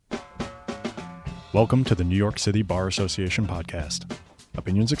Welcome to the New York City Bar Association podcast.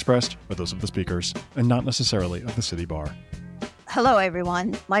 Opinions expressed are those of the speakers and not necessarily of the City Bar. Hello,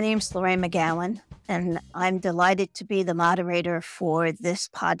 everyone. My name is Lorraine McGowen, and I'm delighted to be the moderator for this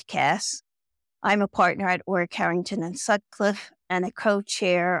podcast. I'm a partner at Orr, Carrington and Sutcliffe and a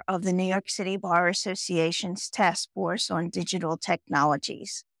co-chair of the New York City Bar Association's Task Force on Digital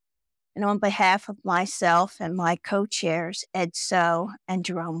Technologies. And on behalf of myself and my co-chairs, Ed So and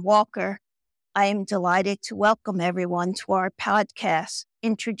Jerome Walker, I am delighted to welcome everyone to our podcast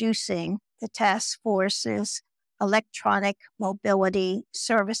introducing the Task Force's Electronic Mobility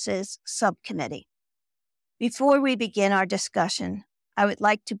Services Subcommittee. Before we begin our discussion, I would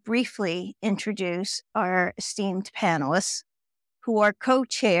like to briefly introduce our esteemed panelists who are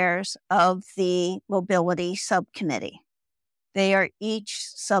co-chairs of the Mobility Subcommittee. They are each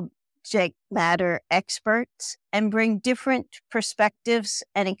subject matter experts and bring different perspectives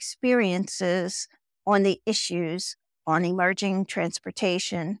and experiences on the issues on emerging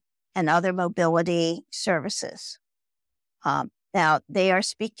transportation and other mobility services. Now, they are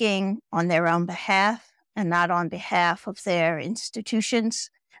speaking on their own behalf and not on behalf of their institutions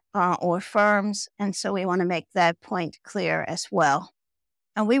or firms, and so we want to make that point clear as well.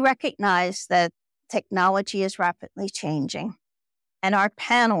 And we recognize that technology is rapidly changing, and our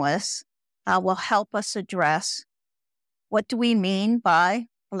panelists will help us address what do we mean by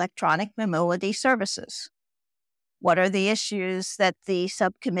electronic mobility services? What are the issues that the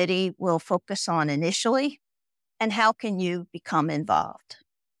subcommittee will focus on initially? And how can you become involved?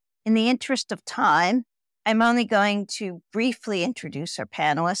 In the interest of time, I'm only going to briefly introduce our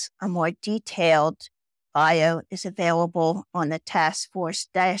panelists. A more detailed bio is available on the task force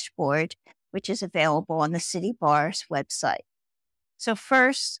dashboard, which is available on the City Bar's website. So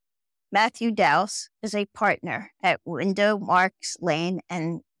first, Matthew Daus is a partner at Window, Marks, Lane,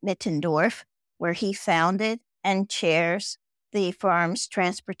 and Mittendorf, where he founded and chairs the firm's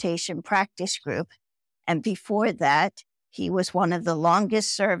transportation practice group. And before that, he was one of the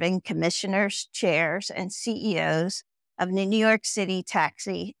longest-serving commissioners, chairs, and CEOs of the New York City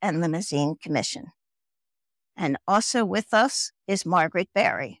Taxi and Limousine Commission. And also with us is Margaret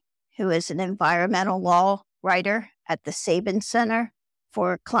Barry, who is an environmental law writer at the Sabin Center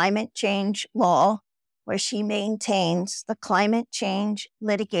for Climate Change Law, where she maintains the Climate Change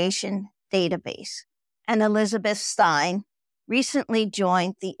Litigation Database. And Elizabeth Stein recently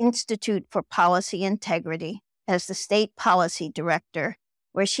joined the Institute for Policy Integrity as the State Policy Director,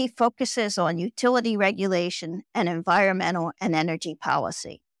 where she focuses on utility regulation and environmental and energy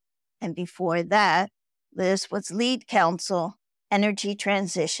policy. And before that, Liz was lead counsel, energy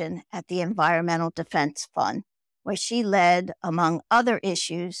transition at the Environmental Defense Fund, where she led, among other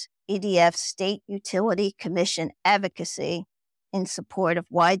issues, EDF's State Utility Commission advocacy in support of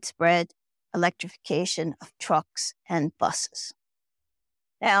widespread electrification of trucks and buses.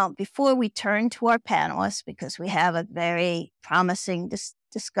 Now, before we turn to our panelists, because we have a very promising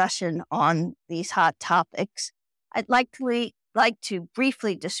discussion on these hot topics, I'd like to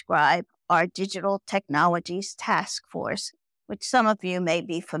briefly describe our Digital Technologies Task Force, which some of you may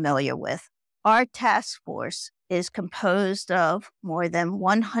be familiar with. Our task force is composed of more than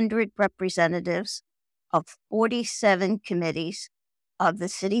 100 representatives of 47 committees of the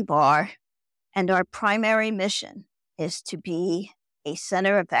City Bar, and our primary mission is to be a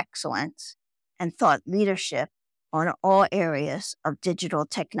center of excellence and thought leadership on all areas of digital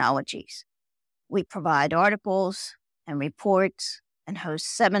technologies. We provide articles and reports and host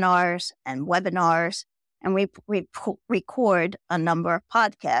seminars and webinars, and we record a number of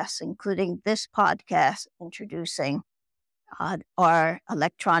podcasts, including this podcast introducing our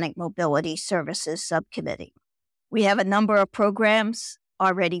Electronic Mobility Services Subcommittee. We have a number of programs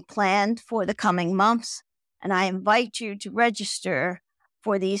already planned for the coming months, and I invite you to register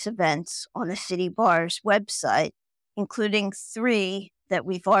for these events on the City Bar's website, including 3 that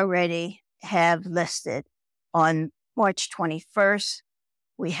we've already have listed. On March 21st,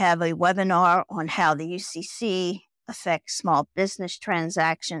 we have a webinar on how the UCC affects small business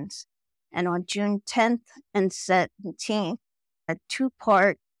transactions. And on June 10th and 17th, a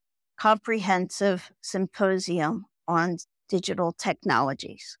 2-part comprehensive symposium on digital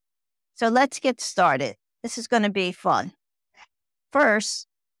technologies. So let's get started. This is going to be fun. First,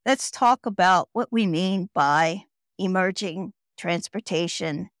 let's talk about what we mean by emerging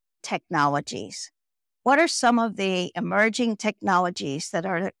transportation technologies. What are some of the emerging technologies that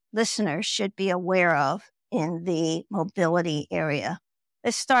our listeners should be aware of in the mobility area?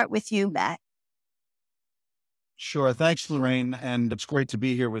 Let's start with you, Matt. Sure. Thanks, Lorraine. And it's great to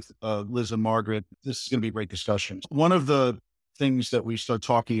be here with Liz and Margaret. This is going to be a great discussion. One of the things that we start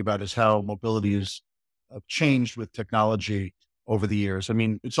talking about is how mobility has changed with technology over the years. I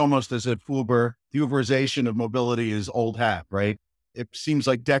mean, it's almost as if the Uberization of mobility is old hat, right? It seems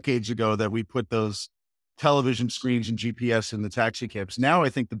like decades ago that we put those television screens and GPS in the taxi cabs. Now, I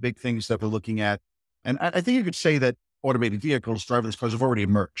think the big things that we're looking at, and I think you could say that automated vehicles, driverless cars have already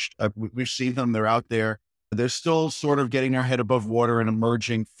emerged. We've seen them. They're out there. They're still sort of getting their head above water and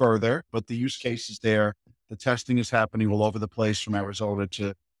emerging further, but the use case is there. The testing is happening all over the place from Arizona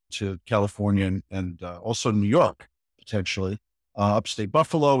to California and also New York, potentially, upstate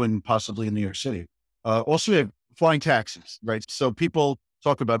Buffalo and possibly in New York City. Also, we have flying taxis, right? So people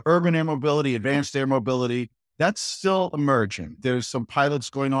talk about urban air mobility, advanced air mobility. That's still emerging. There's some pilots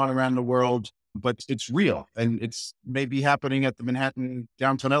going on around the world, but it's real. And it's maybe happening at the Manhattan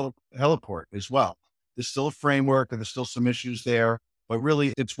downtown heliport as well. There's still a framework and there's still some issues there, but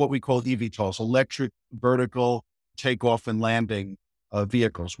really it's what we call eVTOLs, electric vertical takeoff and landing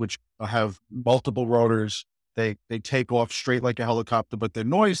vehicles, which have multiple rotors. They take off straight like a helicopter, but they're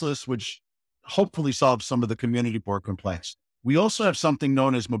noiseless, which hopefully solves some of the community board complaints. We also have something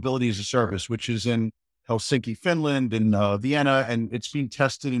known as mobility as a service, which is in Helsinki, Finland, and Vienna, and it's being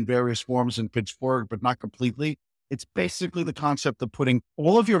tested in various forms in Pittsburgh, but not completely. It's basically the concept of putting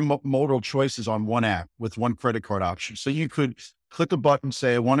all of your modal choices on one app with one credit card option. So you could click a button,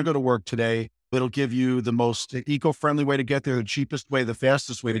 say, I want to go to work today. It'll give you the most eco-friendly way to get there, the cheapest way, the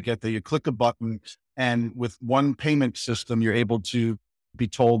fastest way to get there. You click a button, and with one payment system, you're able to be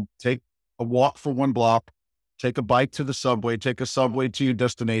told, take a walk for one block, take a bike to the subway, take a subway to your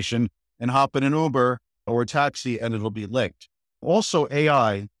destination, and hop in an Uber or a taxi, and it'll be linked. Also,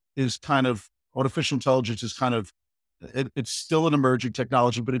 AI is artificial intelligence is it's still an emerging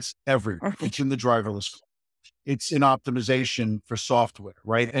technology, but it's everywhere. It's in the driverless car. It's in optimization for software,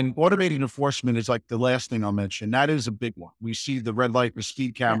 right? And automated enforcement is like the last thing I'll mention. That is a big one. We see the red light with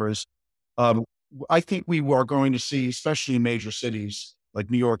speed cameras. I think we are going to see, especially in major cities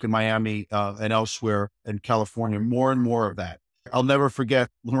like New York and Miami and elsewhere in California, more and more of that. I'll never forget,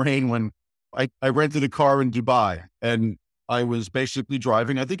 Lorraine, when I rented a car in Dubai and I was basically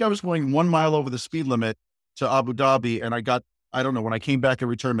driving. I think I was going 1 mile over the speed limit to Abu Dhabi. And I don't know, when I came back and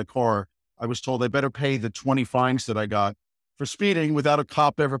returned the car, I was told I better pay the 20 fines that I got for speeding without a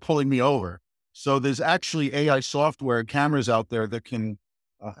cop ever pulling me over. So there's actually AI software cameras out there that can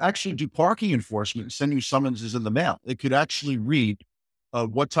actually do parking enforcement and send you summonses in the mail. It could actually read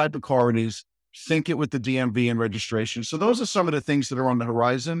what type of car it is, sync it with the DMV and registration. So those are some of the things that are on the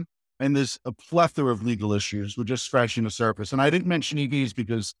horizon. And there's a plethora of legal issues. We're just scratching the surface. And I didn't mention EVs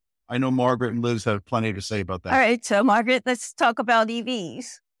because I know Margaret and Liz have plenty to say about that. All right. So Margaret, let's talk about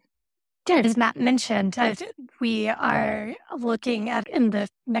EVs. As Matt mentioned, we are looking at, in the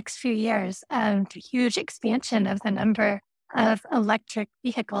next few years, a huge expansion of the number of electric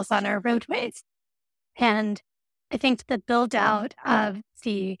vehicles on our roadways. And I think the build out of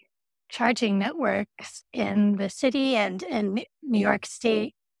the charging networks in the city and in New York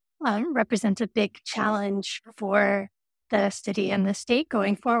State represents a big challenge for the city and the state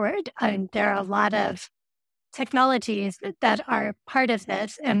going forward. There are a lot of technologies that are part of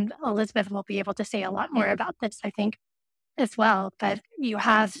this, and Elizabeth will be able to say a lot more about this, I think, as well. But you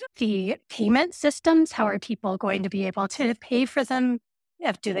have the payment systems. How are people going to be able to pay for them?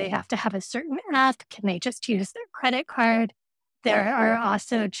 Do they have to have a certain app? Can they just use their credit card? There are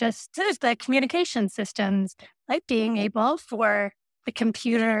also just the communication systems, like being able for the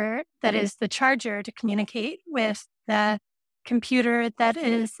computer that is the charger to communicate with the computer that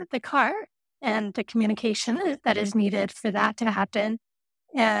is the car, and the communication that is needed for that to happen.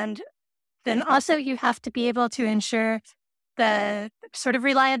 And then also you have to be able to ensure the sort of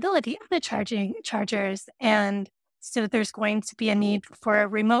reliability of the chargers. And so there's going to be a need for a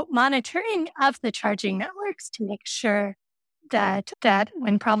remote monitoring of the charging networks to make sure that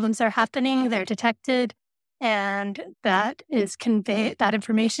when problems are happening, they're detected, and that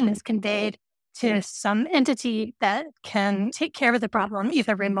information is conveyed to some entity that can take care of the problem,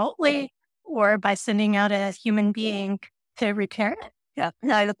 either remotely or by sending out a human being to repair it. Yeah,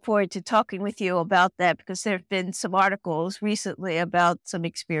 and I look forward to talking with you about that, because there have been some articles recently about some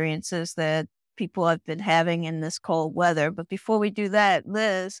experiences that people have been having in this cold weather. But before we do that,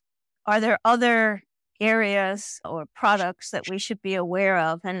 Liz, are there other areas or products that we should be aware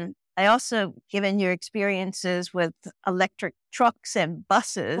of? And I also, given your experiences with electric trucks and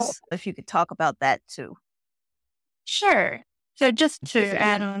buses, if you could talk about that too. Sure. So just to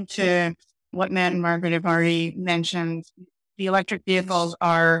add on to what Matt and Margaret have already mentioned, the electric vehicles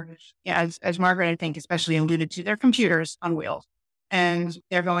are, as Margaret, I think, especially alluded to, they're computers on wheels. And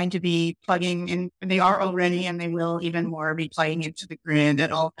they're going to be plugging in, they are already, and they will even more be plugging into the grid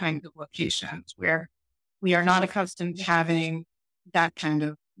at all kinds of locations where we are not accustomed to having that kind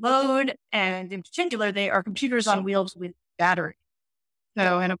of load. And in particular, they are computers on wheels with battery.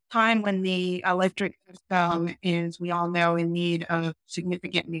 So in a time when the electric system is, we all know, in need of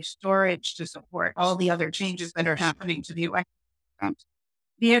significant new storage to support all the other changes that are happening to the electric system,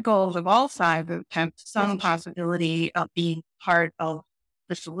 vehicles of all sizes have some possibility of being part of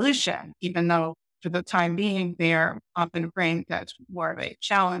the solution, even though for the time being, they are often framed as more of a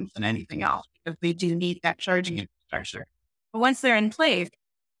challenge than anything else, because they do need that charging infrastructure. But once they're in place,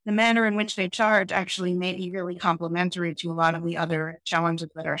 the manner in which they charge actually may be really complementary to a lot of the other challenges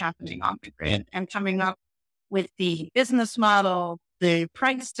that are happening on the grid, and coming up with the business model, the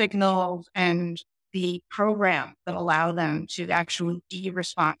price signals, and the programs that allow them to actually be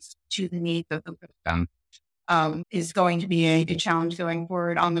responsive to the needs of the system is going to be a challenge going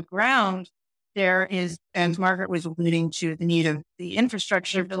forward. On the ground, there is, as Margaret was alluding to, the need of the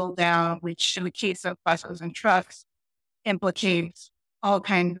infrastructure build down, which in the case of buses and trucks implicates all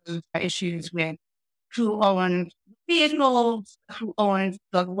kinds of issues with who owns vehicles, who owns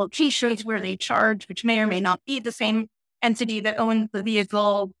the locations where they charge, which may or may not be the same entity that owns the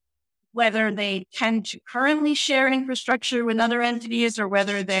vehicle, whether they tend to currently share infrastructure with other entities, or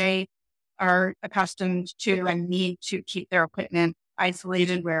whether they are accustomed to and need to keep their equipment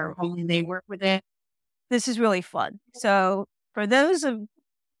isolated where only they work with it. This is really fun. So for those in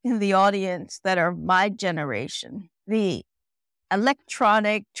the audience that are my generation, the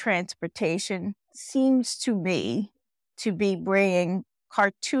electronic transportation seems to me to be bringing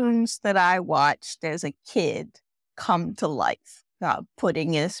cartoons that I watched as a kid come to life.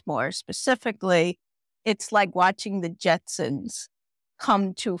 Putting this more specifically, it's like watching the Jetsons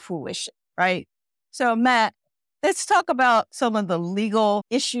come to fruition, right? So Matt, let's talk about some of the legal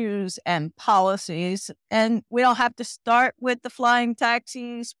issues and policies. And we don't have to start with the flying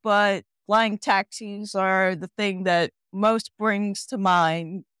taxis, but flying taxis are the thing that most brings to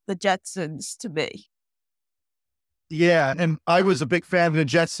mind the Jetsons to me. Yeah, and I was a big fan of the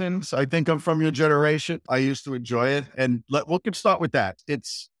Jetsons. I think I'm from your generation. I used to enjoy it. And we can start with that.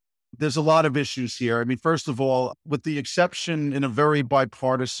 There's a lot of issues here. I mean, first of all, with the exception in a very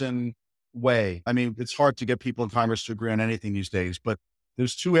bipartisan way. I mean, it's hard to get people in Congress to agree on anything these days, but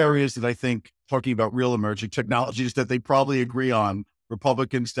there's two areas that I think, talking about real emerging technologies, that they probably agree on,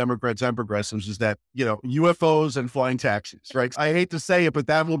 Republicans, Democrats, and progressives, is that, UFOs and flying taxis, right? I hate to say it, but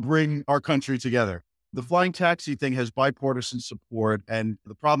that will bring our country together. The flying taxi thing has bipartisan support, and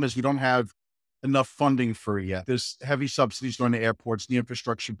the problem is we don't have enough funding for it yet. There's heavy subsidies going to airports. The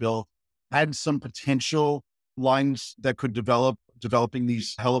infrastructure bill had some potential lines that could developing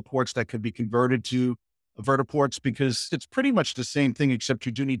these heliports that could be converted to vertiports, because it's pretty much the same thing, except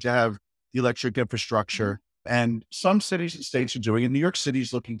you do need to have the electric infrastructure. And some cities and states are doing it. New York City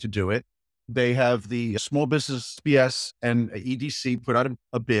is looking to do it. They have the Small Business BS and EDC put out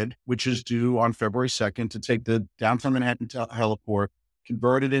a bid, which is due on February 2nd, to take the downtown Manhattan heliport,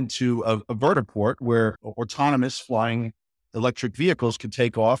 convert it into a vertiport where autonomous flying electric vehicles can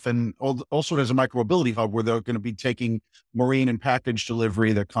take off, and also there's a micromobility hub where they're going to be taking marine and package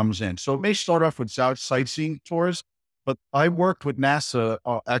delivery that comes in. So it may start off with sightseeing tours, but I worked with NASA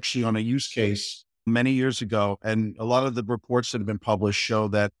actually on a use case many years ago, and a lot of the reports that have been published show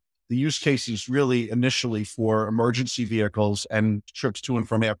that the use case is really initially for emergency vehicles and trips to and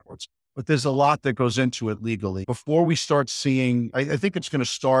from airports. But there's a lot that goes into it legally. Before we start seeing, I think it's going to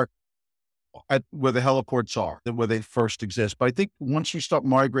start at where the heliports are, where they first exist. But I think once you start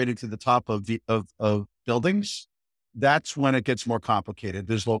migrating to the top of buildings, that's when it gets more complicated.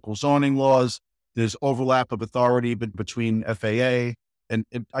 There's local zoning laws, there's overlap of authority between FAA. And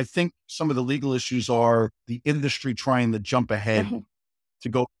I think some of the legal issues are the industry trying to jump ahead to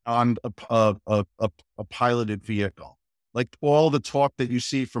go on a piloted vehicle. Like all the talk that you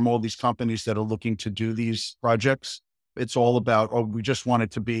see from all these companies that are looking to do these projects, it's all about, we just want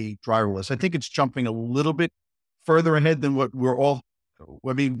it to be driverless. I think it's jumping a little bit further ahead than what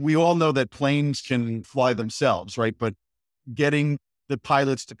we all know that planes can fly themselves, right? But getting the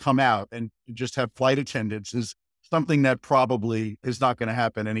pilots to come out and just have flight attendants is something that probably is not going to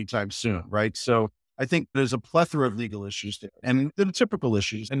happen anytime soon, right? So I think there's a plethora of legal issues there, and the typical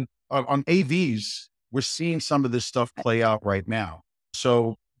issues. And on AVs, we're seeing some of this stuff play out right now.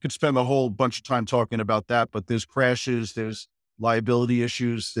 So could spend a whole bunch of time talking about that, but there's crashes, there's liability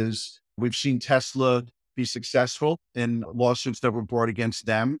issues. We've seen Tesla be successful in lawsuits that were brought against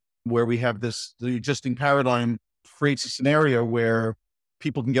them, where we have the existing paradigm creates a scenario where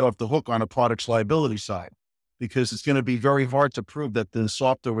people can get off the hook on a product's liability side. because it's going to be very hard to prove that the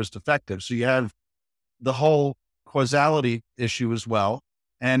software was defective. So you have the whole causality issue as well.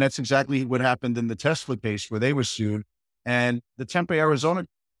 And that's exactly what happened in the Tesla case where they were sued. And the Tempe, Arizona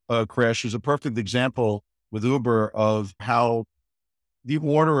crash is a perfect example with Uber of how the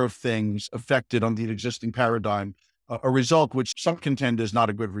order of things affected on the existing paradigm, a result which some contend is not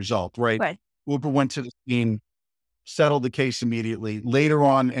a good result, right? Right. Uber went to the scene, settled the case immediately. Later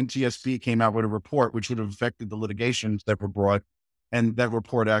on, NTSB came out with a report which would have affected the litigations that were brought. And that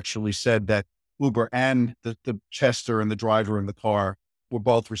report actually said that Uber and the tester and the driver in the car were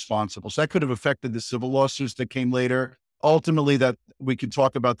both responsible. So that could have affected the civil lawsuits that came later. Ultimately, that we could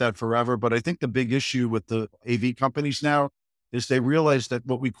talk about that forever. But I think the big issue with the AV companies now is they realize that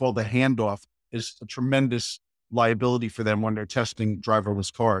what we call the handoff is a tremendous liability for them when they're testing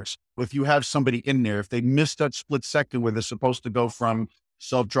driverless cars. If you have somebody in there, if they miss that split second where they're supposed to go from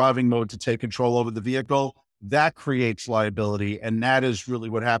self-driving mode to take control over the vehicle, that creates liability. And that is really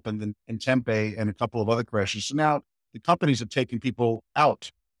what happened in Tempe and a couple of other crashes. So now the companies have taken people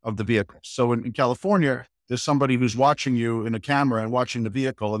out of the vehicle. So in California, there's somebody who's watching you in a camera and watching the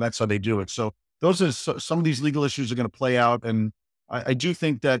vehicle, and that's how they do it. So those are some of these legal issues are going to play out. And I do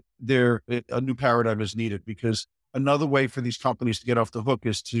think that a new paradigm is needed, because another way for these companies to get off the hook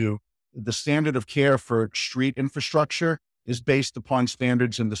is the standard of care for street infrastructure is based upon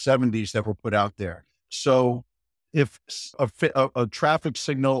standards in the 70s that were put out there. So if a traffic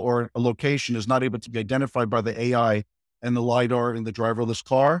signal or a location is not able to be identified by the AI and the LiDAR in the driverless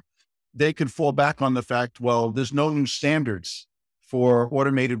car, they could fall back on the fact, well, there's no new standards for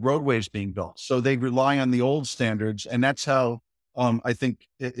automated roadways being built. So they rely on the old standards. And that's how I think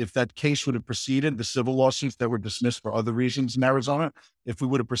if that case would have proceeded, the civil lawsuits that were dismissed for other reasons in Arizona, if we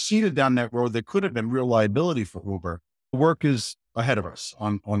would have proceeded down that road, there could have been real liability for Uber. The work is ahead of us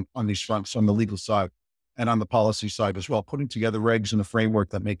on these fronts, on the legal side and on the policy side as well, putting together regs and a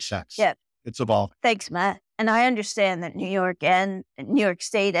framework that makes sense. Yeah. It's evolving. Thanks, Matt. And I understand that New York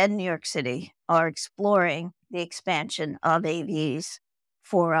State and New York City are exploring the expansion of AVs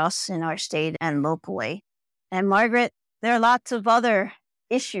for us in our state and locally. And Margaret, there are lots of other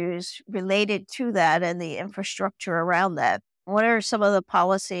issues related to that and the infrastructure around that. What are some of the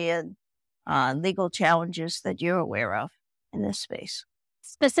policy and legal challenges that you're aware of in this space?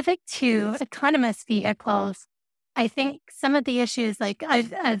 Specific to autonomous vehicles, I think some of the issues, like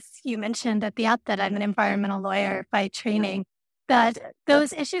as you mentioned at the outset, I'm an environmental lawyer by training, that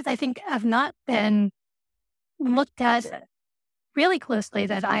those issues I think have not been looked at really closely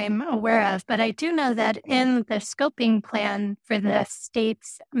that I'm aware of. But I do know that in the scoping plan for the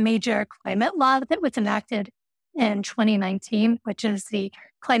state's major climate law that was enacted in 2019, which is the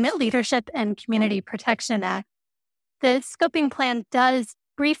Climate Leadership and Community Protection Act, the scoping plan does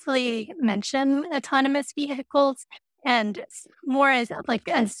briefly mention autonomous vehicles and more as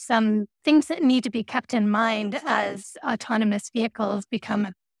some things that need to be kept in mind as autonomous vehicles become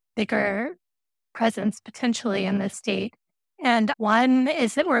a bigger presence potentially in the state. And one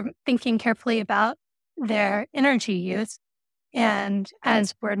is that we're thinking carefully about their energy use. And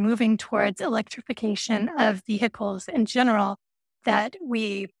as we're moving towards electrification of vehicles in general, that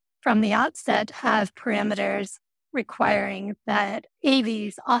we, from the outset, have parameters requiring that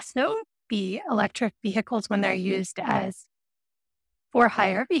AVs also be electric vehicles when they're used as for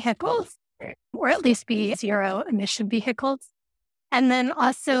hire vehicles, or at least be zero emission vehicles. And then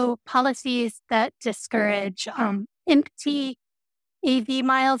also policies that discourage empty AV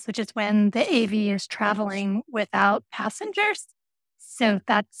miles, which is when the AV is traveling without passengers. So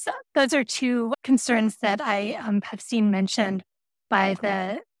those are two concerns that I have seen mentioned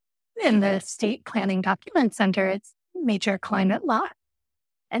in the state planning documents under its major climate law.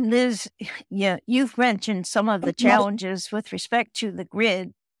 And Liz, you've mentioned some of the challenges with respect to the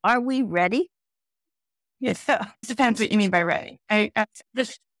grid. Are we ready? Yes, it depends what you mean by ready. The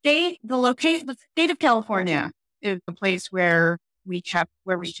state of California is the place where we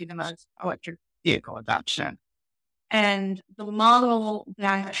see the most electric vehicle adoption. And the model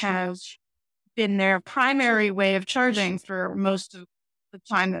that has been their primary way of charging for most of the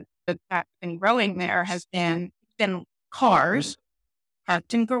time that's been growing there has been cars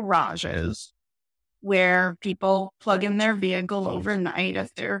parked in garages where people plug in their vehicle overnight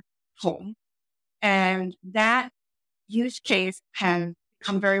at their home. And that use case has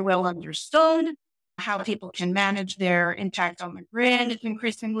become very well understood. How people can manage their impact on the grid is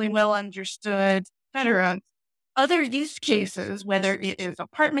increasingly well understood, et cetera. Other use cases, whether it is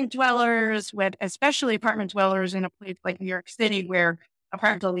apartment dwellers, especially apartment dwellers in a place like New York City, where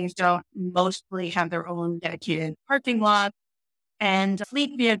apartment buildings don't mostly have their own dedicated parking lot, and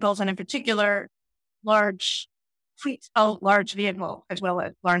fleet vehicles, and in particular, large fleets of large vehicle as well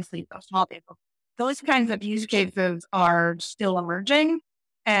as large fleets of small vehicles. Those kinds of use cases are still emerging,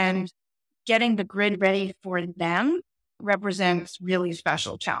 and getting the grid ready for them represents really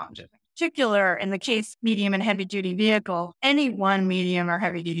special challenges. In particular, in the case medium and heavy duty vehicle, any one medium or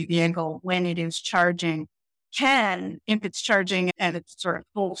heavy duty vehicle, when it is charging, can, if it's charging at its sort of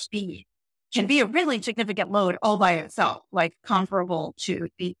full speed, can be a really significant load all by itself, like comparable to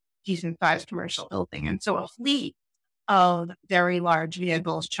the decent sized commercial building. And so a fleet of very large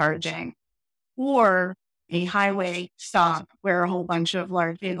vehicles charging, or a highway stop where a whole bunch of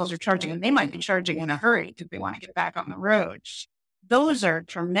large vehicles are charging, and they might be charging in a hurry because they want to get back on the road. Those are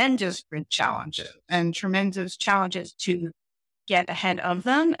tremendous grid challenges and tremendous challenges to get ahead of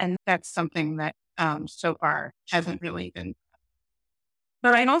them. And that's something that so far hasn't really been.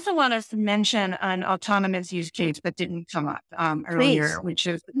 But I also want us to mention an autonomous use case that didn't come up earlier, which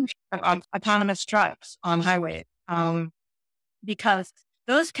is autonomous trucks on highways, because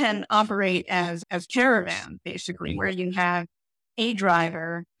those can operate as caravans, basically, where you have a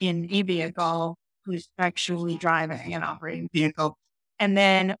driver in a vehicle who's actually driving and operating the vehicle, and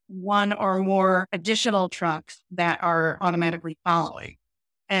then one or more additional trucks that are automatically following.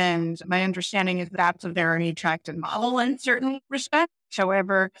 And my understanding is that's a very attractive model in certain respects.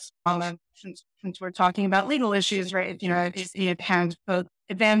 However, since we're talking about legal issues, right, it has both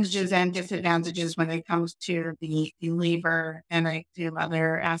advantages and disadvantages when it comes to the labor and the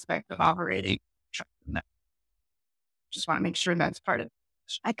other aspect of operating. Just want to make sure that's part of it.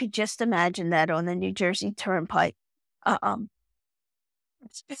 I could just imagine that on the New Jersey Turnpike.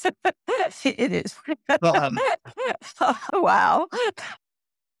 It is. Well, Wow.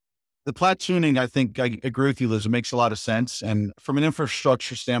 the platooning, I think I agree with you, Liz. It makes a lot of sense. And from an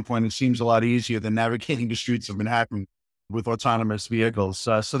infrastructure standpoint, it seems a lot easier than navigating the streets of Manhattan with autonomous vehicles.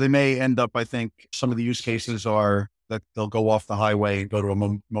 So they may end up, I think, some of the use cases are that they'll go off the highway and go to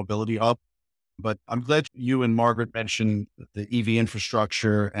a mobility hub. But I'm glad you and Margaret mentioned the EV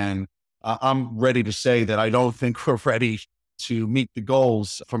infrastructure. And I'm ready to say that I don't think we're ready to meet the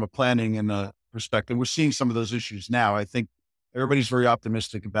goals from a planning and a perspective. We're seeing some of those issues now. I think everybody's very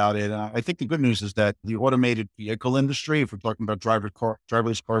optimistic about it. I think the good news is that the automated vehicle industry, if we're talking about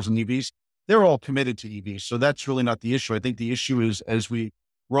driverless cars and EVs, they're all committed to EVs. So that's really not the issue. I think the issue is as we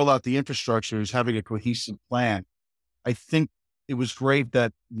roll out the infrastructure is having a cohesive plan. I think it was great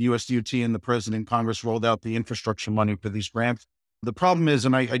that the USDOT and the President and Congress rolled out the infrastructure money for these grants. The problem is,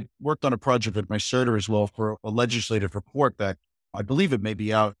 and I worked on a project at my CERTA as well for a legislative report that I believe it may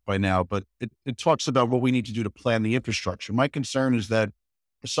be out by now, but it talks about what we need to do to plan the infrastructure. My concern is that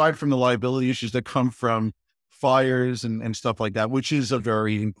aside from the liability issues that come from fires and stuff like that, which is a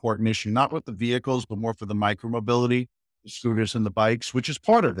very important issue, not with the vehicles, but more for the micromobility, the scooters and the bikes, which is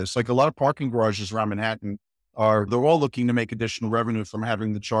part of this. Like a lot of parking garages around Manhattan they're all looking to make additional revenue from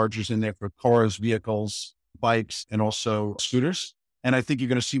having the chargers in there for cars, vehicles, bikes, and also scooters. And I think you're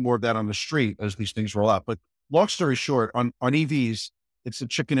going to see more of that on the street as these things roll out. But long story short, on EVs, it's a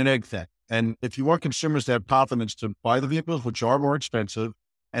chicken and egg thing. And if you want consumers to have confidence to buy the vehicles, which are more expensive,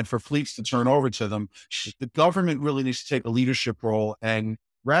 and for fleets to turn over to them, the government really needs to take a leadership role. And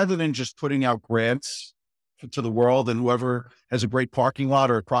rather than just putting out grants to the world and whoever has a great parking lot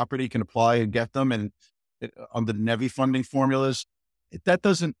or a property can apply and get them and on the NEVI funding formulas, that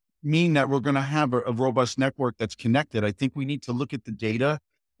doesn't mean that we're going to have a robust network that's connected. I think we need to look at the data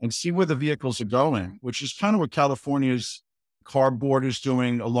and see where the vehicles are going, which is kind of what California's CARB board is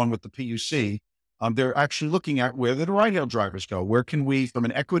doing along with the PUC. They're actually looking at where the ride-hail drivers go. Where can we, from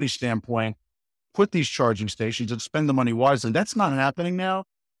an equity standpoint, put these charging stations and spend the money wisely? That's not happening now.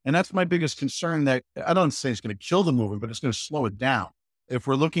 And that's my biggest concern, that I don't say it's going to kill the movement, but it's going to slow it down. If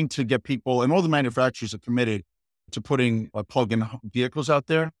we're looking to get people, and all the manufacturers are committed to putting plug-in vehicles out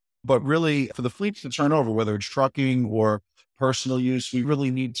there, but really for the fleets to turn over, whether it's trucking or personal use, we really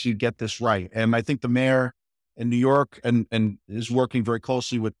need to get this right. And I think the mayor in New York and is working very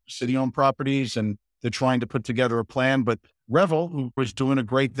closely with city-owned properties, and they're trying to put together a plan. But Revel, who was doing a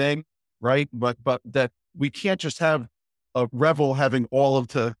great thing, right? But that we can't just have a Revel having all of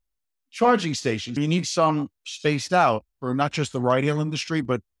the charging stations. You need some spaced out for not just the ride-hail industry,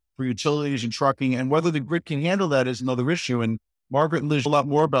 but for utilities and trucking. And whether the grid can handle that is another issue. And Margaret and Liz, a lot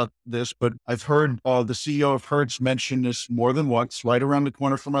more about this, but I've heard the CEO of Hertz mention this more than once, right around the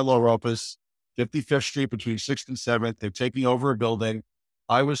corner from my law office, 55th Street between 6th and 7th. They're taking over a building.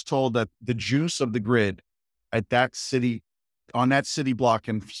 I was told that the juice of the grid at that city, on that city block,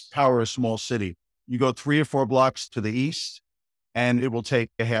 can power a small city. You go 3 or 4 blocks to the east, and it will take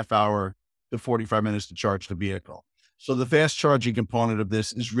a half hour to 45 minutes to charge the vehicle. So the fast charging component of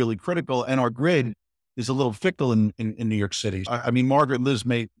this is really critical. And our grid is a little fickle in New York City. I mean, Margaret and Liz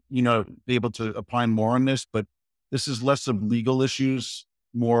may, be able to opine more on this, but this is less of legal issues,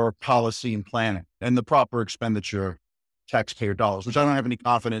 more policy and planning and the proper expenditure of taxpayer dollars, which I don't have any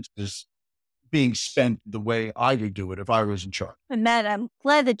confidence is being spent the way I would do it if I was in charge. And Matt, I'm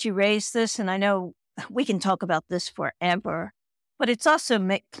glad that you raised this, and I know we can talk about this forever, but it's also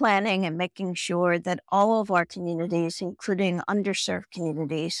planning and making sure that all of our communities, including underserved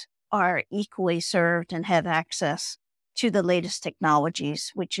communities, are equally served and have access to the latest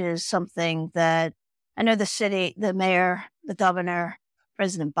technologies, which is something that I know the city, the mayor, the governor,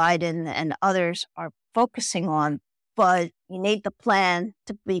 President Biden, and others are focusing on, but you need the plan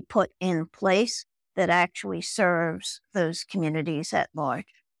to be put in place that actually serves those communities at large.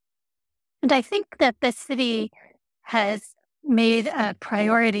 And I think that the city has made a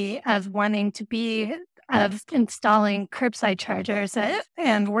priority of installing curbside chargers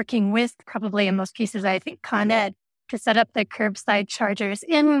and working with, probably in most cases, I think, Con Ed to set up the curbside chargers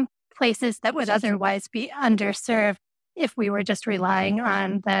in places that would otherwise be underserved if we were just relying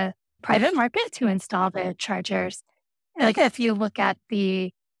on the private market to install the chargers. Like if you look at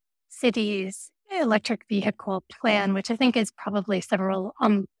the city's electric vehicle plan, which I think is probably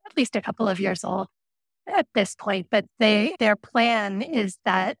at least a couple of years old at this point, but their plan is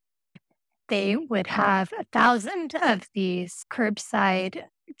that they would have 1,000 of these curbside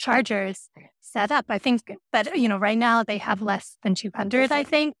chargers set up. I think, but right now they have less than 200, I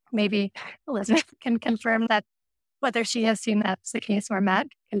think. Maybe Elizabeth can confirm that, whether she has seen that's the case, or Matt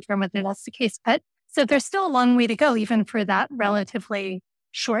can confirm whether that's the case. But so there's still a long way to go, even for that relatively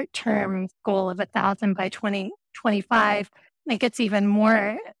short-term goal of 1,000 by 2025. I think it's even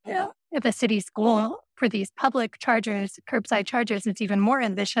more, the city's goal for these public chargers, curbside chargers, is even more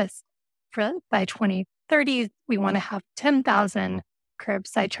ambitious. By 2030, we want to have 10,000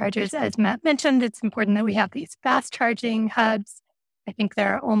 curbside chargers. As Matt mentioned, it's important that we have these fast charging hubs. I think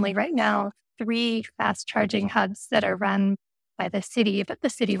there are only right now 3 fast charging hubs that are run by the city, but the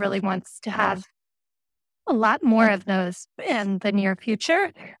city really wants to have a lot more of those in the near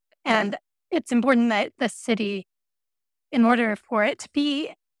future. And it's important that the city, in order for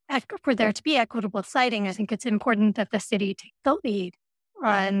there to be equitable siting, I think it's important that the city take the lead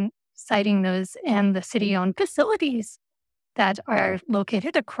on citing those and the city-owned facilities that are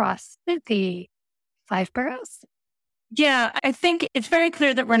located across the 5 boroughs. Yeah, I think it's very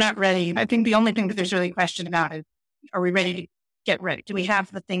clear that we're not ready. I think the only thing that there's really a question about is, are we ready to get ready? Do we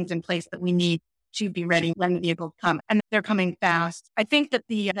have the things in place that we need to be ready when the vehicles come? And they're coming fast. I think that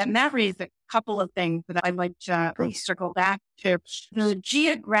that Matt raised a couple of things that I'd like to circle back to. The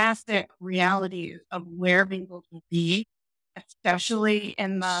geographic realities of where vehicles will be, especially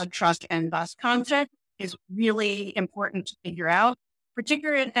in the truck and bus context, is really important to figure out.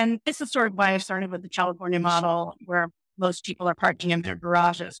 Particularly, and this is sort of why I started with the California model, where most people are parking in their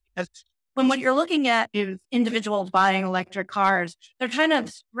garages. Because when what you're looking at is individuals buying electric cars, they're kind of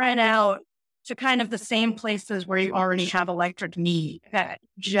spread out to kind of the same places where you already have electric need, that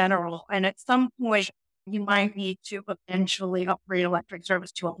general. And at some point, you might need to eventually upgrade electric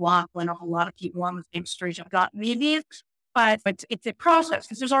service to a block when a whole lot of people on the same street have got EVs. But it's a process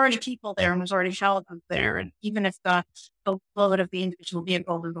because there's already people there and there's already houses there. And even if the load of the individual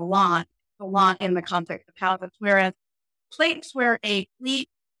vehicle is a lot in the context of houses. Whereas place where a fleet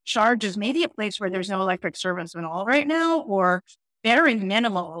charges, maybe a place where there's no electric service at all right now, or very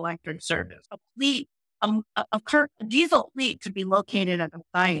minimal electric service. A diesel fleet could be located at a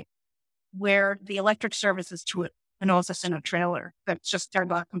site where the electric service is to it, and also in a trailer that's just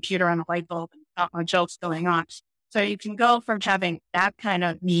turned on a computer and a light bulb and not much else going on. So you can go from having that kind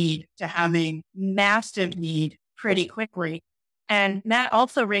of need to having massive need pretty quickly. And Matt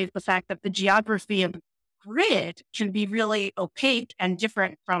also raised the fact that the geography of the grid can be really opaque and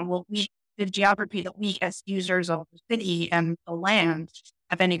different from the geography that we as users of the city and the land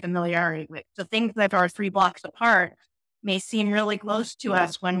have any familiarity with. So things that are 3 blocks apart may seem really close to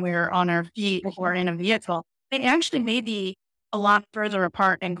us when we're on our feet or in a vehicle. They actually may be a lot further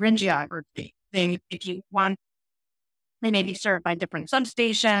apart in grid geography. If you want, they may be served by different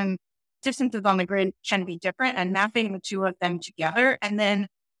substations. Distances on the grid can be different, and mapping the 2 of them together and then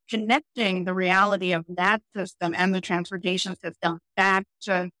connecting the reality of that system and the transportation system back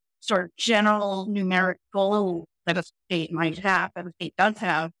to sort of general numeric goals that a state might have, that a state does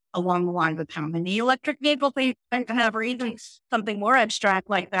have, along the lines of how many electric vehicles they expect to have, or even something more abstract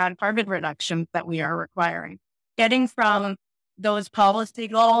like that, carbon reductions that we are requiring. Getting from those policy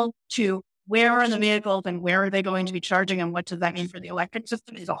goals to where are the vehicles and where are they going to be charging and what does that mean for the electric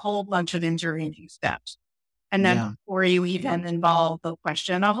system is a whole bunch of intervening steps. And then before you even involve the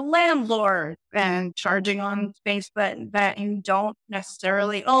question of a landlord and charging on space that you don't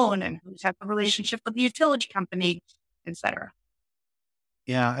necessarily own and who's have a relationship with the utility company, et cetera.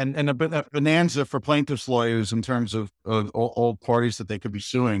 Yeah, and a bonanza for plaintiffs' lawyers in terms of all parties that they could be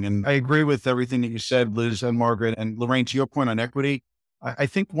suing. And I agree with everything that you said, Liz and Margaret. And Lorraine, to your point on equity, I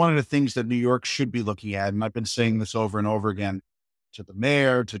think one of the things that New York should be looking at, and I've been saying this over and over again, to the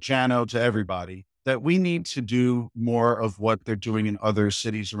mayor, to Chano, to everybody, that we need to do more of what they're doing in other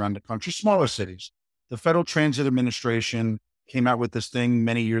cities around the country, smaller cities. The Federal Transit Administration came out with this thing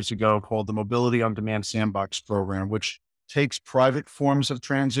many years ago called the Mobility on Demand Sandbox Program, which takes private forms of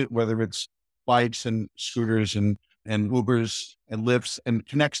transit, whether it's bikes and scooters and Ubers and Lyfts, and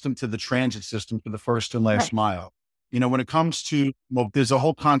connects them to the transit system for the first and last mile. You know, when it comes to, there's a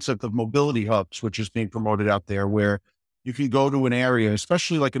whole concept of mobility hubs, which is being promoted out there, where you can go to an area,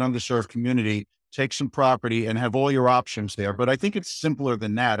 especially like an underserved community, take some property and have all your options there. But I think it's simpler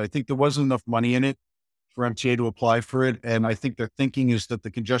than that. I think there wasn't enough money in it for MTA to apply for it. And I think their thinking is that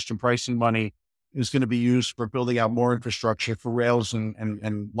the congestion pricing money is going to be used for building out more infrastructure for rails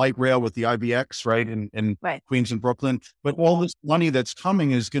and light rail with the IBX, right? In Queens and Brooklyn. But all this money that's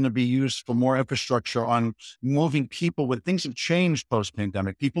coming is going to be used for more infrastructure on moving people. When things have changed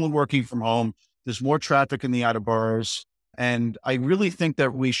post-pandemic, people are working from home. There's more traffic in the outer boroughs. And I really think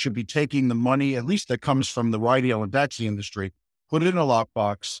that we should be taking the money, at least that comes from the ride-hail and taxi industry, put it in a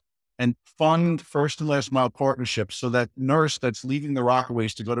lockbox and fund first and last mile partnerships so that nurse that's leaving the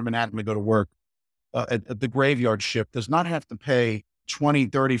Rockaways to go to Manhattan to go to work at the graveyard shift does not have to pay $20,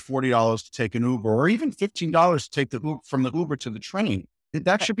 $30, $40 to take an Uber, or even $15 to take the Uber from the Uber to the train.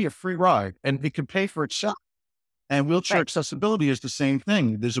 That should be a free ride and it can pay for itself. And wheelchair accessibility is the same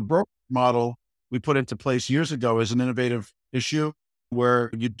thing. There's a broker model we put into place years ago as an innovative issue where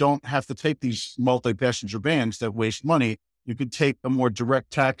you don't have to take these multi-passenger vans that waste money. You could take a more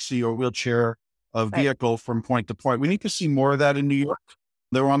direct taxi or wheelchair vehicle from point to point. We need to see more of that in New York.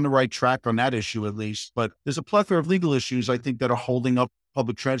 They're on the right track on that issue, at least. But there's a plethora of legal issues, I think, that are holding up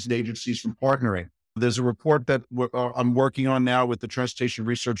public transit agencies from partnering. There's a report that I'm working on now with the Transportation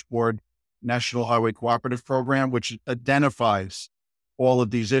Research Board National Highway Cooperative Program, which identifies all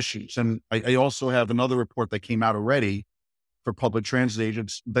of these issues. And I also have another report that came out already for public transit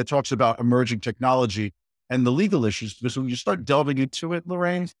agents that talks about emerging technology and the legal issues. Because when you start delving into it,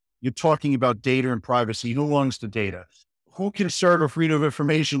 Lorraine, you're talking about data and privacy. Who owns the data? Who can serve a freedom of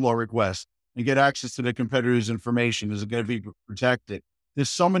information law request and get access to the competitor's information? Is it going to be protected? There's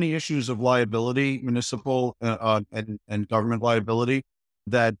so many issues of liability, municipal and government liability,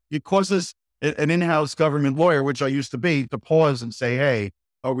 that it causes an in-house government lawyer, which I used to be, to pause and say, hey,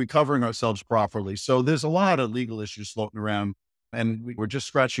 are we covering ourselves properly? So there's a lot of legal issues floating around, and we're just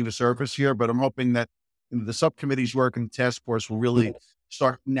scratching the surface here, but I'm hoping that the subcommittee's work and the task force will really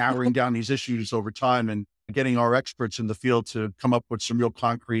start narrowing down these issues over time and getting our experts in the field to come up with some real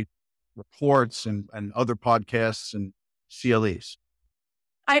concrete reports and other podcasts and CLEs.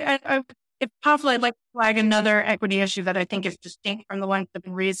 If possible, I'd like to flag another equity issue that I think is distinct from the ones that have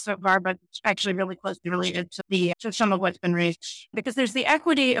been raised so far, but it's actually really closely related to some of what's been raised. Because there's the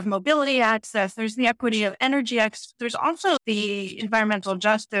equity of mobility access, there's the equity of energy access, there's also the environmental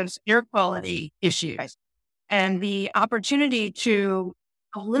justice, air quality issues, and the opportunity to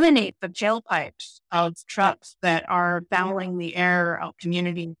eliminate the tailpipes of trucks that are fouling the air of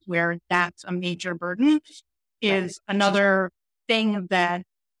communities where that's a major burden is another thing that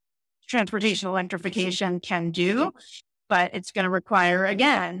transportation electrification can do, but it's going to require,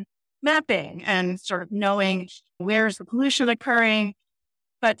 again, mapping and sort of knowing where's the pollution occurring,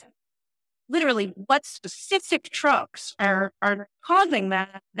 but literally what specific trucks are causing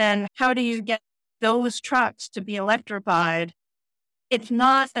that, then how do you get those trucks to be electrified? It's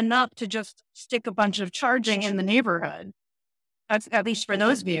not enough to just stick a bunch of charging in the neighborhood. That's at least for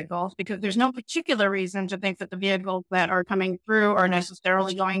those vehicles, because there's no particular reason to think that the vehicles that are coming through are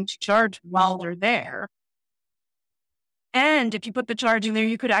necessarily going to charge while they're there. And if you put the charging there,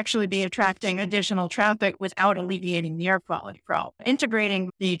 you could actually be attracting additional traffic without alleviating the air quality problem.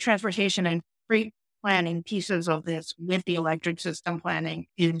 Integrating the transportation and freight planning pieces of this with the electric system planning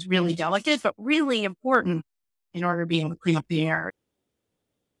is really delicate, but really important in order to be able to clean up the air.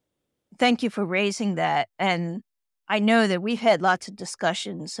 Thank you for raising that. And I know that we've had lots of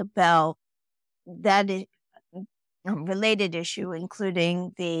discussions about that related issue,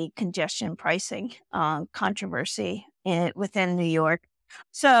 including the congestion pricing controversy within New York.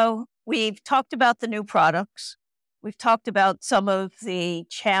 So we've talked about the new products. We've talked about some of the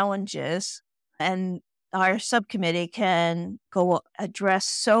challenges. And our subcommittee can go address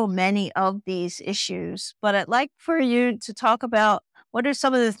so many of these issues, but I'd like for you to talk about what are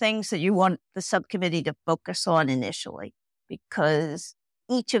some of the things that you want the subcommittee to focus on initially, because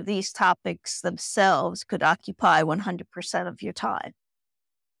each of these topics themselves could occupy 100% of your time.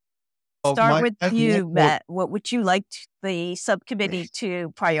 Start with you, Matt. What would you like the subcommittee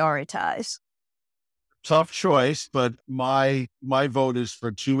to prioritize? Tough choice, but my vote is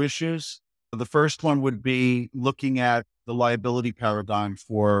for two issues. The first one would be looking at the liability paradigm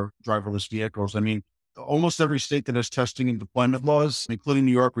for driverless vehicles. I mean, almost every state that has testing and deployment laws, including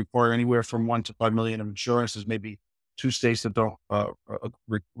New York, require anywhere from 1 to 5 million of insurance. There's maybe 2 states that don't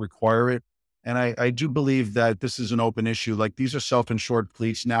require it. And I do believe that this is an open issue. Like, these are self-insured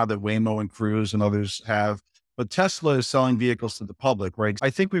fleets now that Waymo and Cruise and others have. But Tesla is selling vehicles to the public, right?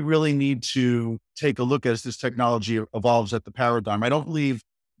 I think we really need to take a look as this technology evolves at the paradigm. I don't believe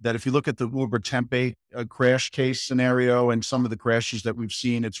that if you look at the Uber Tempe crash case scenario and some of the crashes that we've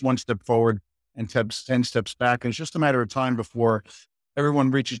seen, it's 1 step forward and 10 steps back. And it's just a matter of time before everyone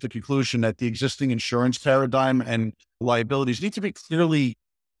reaches the conclusion that the existing insurance paradigm and liabilities need to be clearly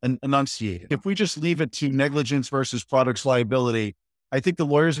enunciated. If we just leave it to negligence versus products liability, I think the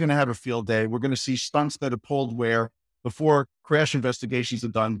lawyers are going to have a field day. We're going to see stunts that are pulled where before crash investigations are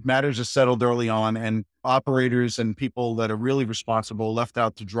done, matters are settled early on, and operators and people that are really responsible left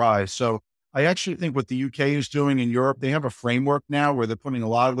out to dry. So I actually think what the UK is doing in Europe, they have a framework now where they're putting a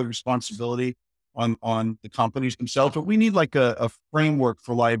lot of the responsibility on the companies themselves. But we need like a framework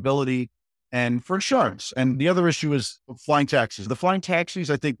for liability and for insurance. And the other issue is flying taxis. The flying taxis,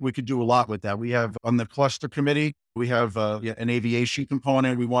 I think we could do a lot with that. We have on the cluster committee, we have an aviation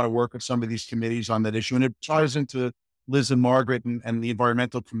component. We want to work with some of these committees on that issue. And it ties into Liz and Margaret and the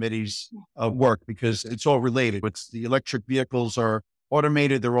environmental committee's work, because it's all related. It's the electric vehicles are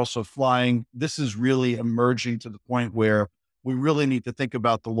automated. They're also flying. This is really emerging to the point where we really need to think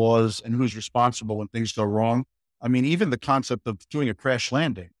about the laws and who's responsible when things go wrong. I mean, even the concept of doing a crash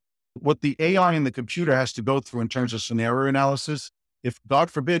landing, what the AI and the computer has to go through in terms of scenario analysis. If,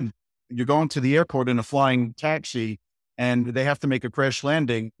 God forbid, you're going to the airport in a flying taxi and they have to make a crash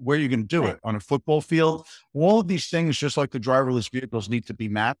landing, where are you going to do it? On a football field? All of these things, just like the driverless vehicles, need to be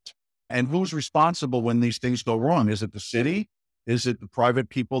mapped. And who's responsible when these things go wrong? Is it the city? Is it the private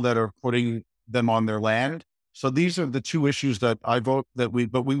people that are putting them on their land? So these are the two issues that I vote but we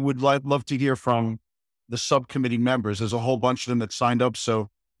would love to hear from the subcommittee members. There's a whole bunch of them that signed up. So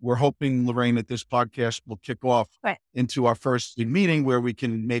we're hoping, Lorraine, that this podcast will kick off into our first meeting where we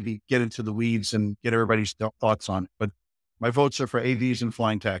can maybe get into the weeds and get everybody's thoughts on it. But my votes are for AVs and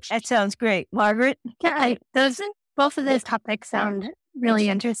flying taxis. That sounds great. Margaret? Yeah, both of those topics sound really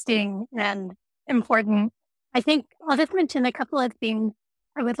interesting and important. I think I'll just mention a couple of things.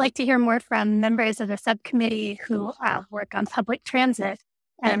 I would like to hear more from members of the subcommittee who work on public transit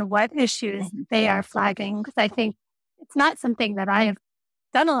and what issues they are flagging, because I think it's not something that I have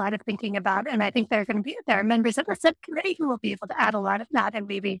done a lot of thinking about. And I think there are members of the subcommittee who will be able to add a lot of that and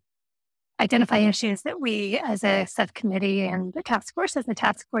maybe identify issues that we as a subcommittee and the task force as a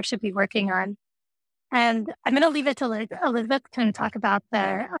task force should be working on. And I'm going to leave it to Elizabeth to kind of talk about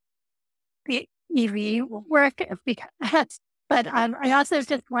the EV work, but I also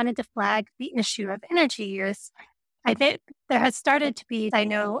just wanted to flag the issue of energy use. I think there has started to be, I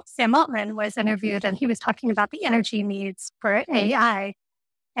know Sam Altman was interviewed and he was talking about the energy needs for AI.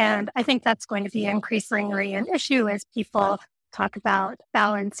 And I think that's going to be increasingly an issue as people talk about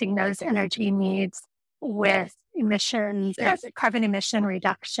balancing those energy needs with emissions, carbon emission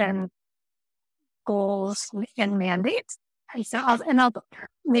reduction goals and mandates. And so I'll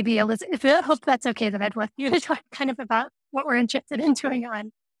maybe, Elizabeth, I hope that's okay, that I'd want you to talk kind of about what we're interested in doing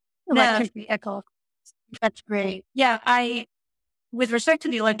on electric vehicles. That's great. Yeah, with respect to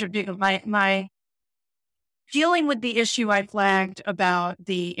the electric vehicle, my dealing with the issue I flagged about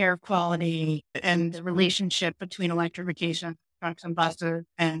the air quality and the relationship between electrification, trucks and buses,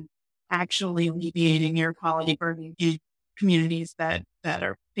 and actually alleviating air quality burden in communities that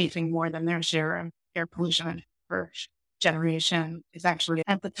are facing more than their share of air pollution for generation is actually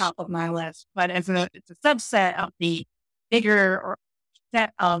at the top of my list. But it's a subset of the bigger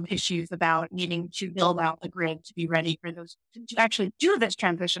set of issues about needing to build out the grid to be ready for those, to actually do this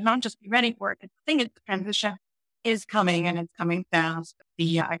transition, not just be ready for it. The thing is, the transition is coming and it's coming fast.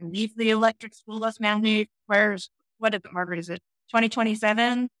 I believe the electric school bus mandate requires, what is it, Margaret? Is it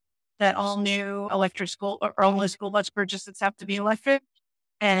 2027 that all new electric school or all new school bus purchases have to be electric?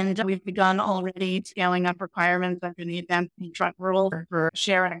 And we've begun already scaling up requirements under the advanced truck rule for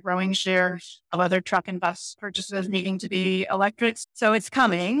share and a growing share of other truck and bus purchases needing to be electric. So it's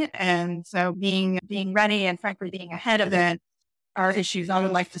coming. And so being ready and frankly being ahead of it are issues I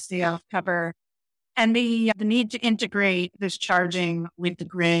would like to see us cover. And the need to integrate this charging with the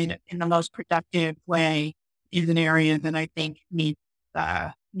grid in the most productive way is an area that I think needs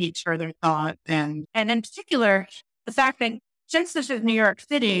further thought. And in particular, the fact that since this is New York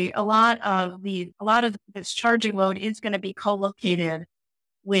City, a lot of this charging load is going to be co-located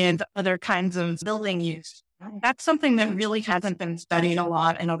with other kinds of building use. That's something that really hasn't been studied a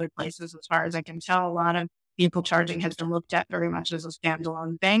lot in other places, as far as I can tell. A lot of vehicle charging has been looked at very much as a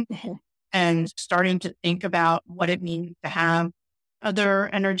standalone thing, and starting to think about what it means to have other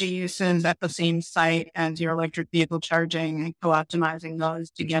energy uses at the same site as your electric vehicle charging and co-optimizing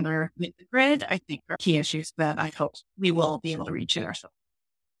those together with the grid, I think are key issues that I hope we will be able to reach in ourselves.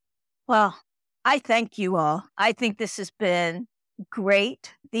 Well, I thank you all. I think this has been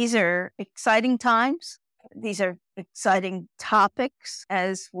great. These are exciting times. These are exciting topics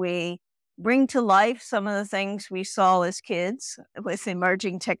as we bring to life some of the things we saw as kids with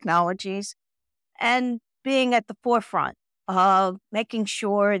emerging technologies and being at the forefront of making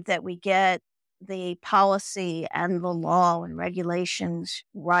sure that we get the policy and the law and regulations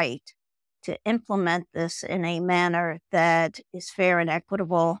right to implement this in a manner that is fair and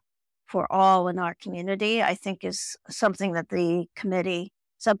equitable for all in our community, I think is something that the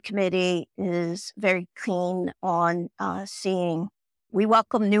subcommittee is very keen on seeing. We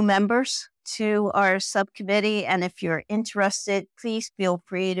welcome new members to our subcommittee, and if you're interested, please feel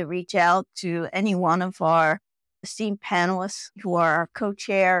free to reach out to any one of our esteemed panelists who are our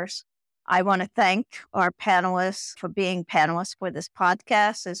co-chairs. I want to thank our panelists for being panelists for this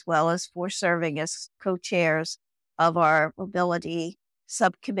podcast, as well as for serving as co-chairs of our mobility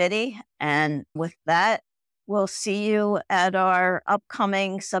subcommittee. And with that, we'll see you at our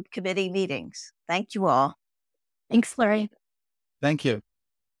upcoming subcommittee meetings. Thank you all. Thanks, Lorraine. Thank you.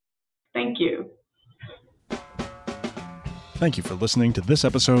 Thank you. Thank you for listening to this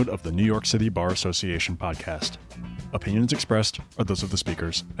episode of the New York City Bar Association podcast. Opinions expressed are those of the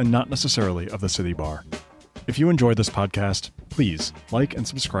speakers and not necessarily of the City Bar. If you enjoyed this podcast, please like and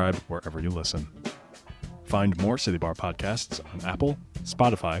subscribe wherever you listen. Find more City Bar podcasts on Apple,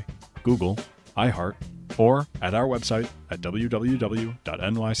 Spotify, Google, iHeart, or at our website at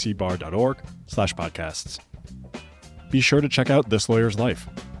www.nycbar.org/podcasts. Be sure to check out This Lawyer's Life,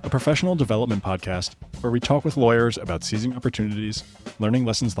 a professional development podcast where we talk with lawyers about seizing opportunities, learning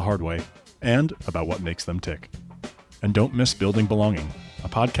lessons the hard way, and about what makes them tick. And don't miss Building Belonging, a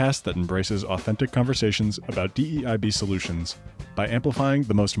podcast that embraces authentic conversations about DEIB solutions by amplifying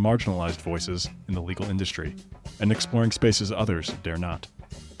the most marginalized voices in the legal industry and exploring spaces others dare not.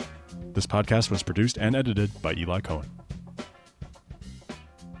 This podcast was produced and edited by Eli Cohen.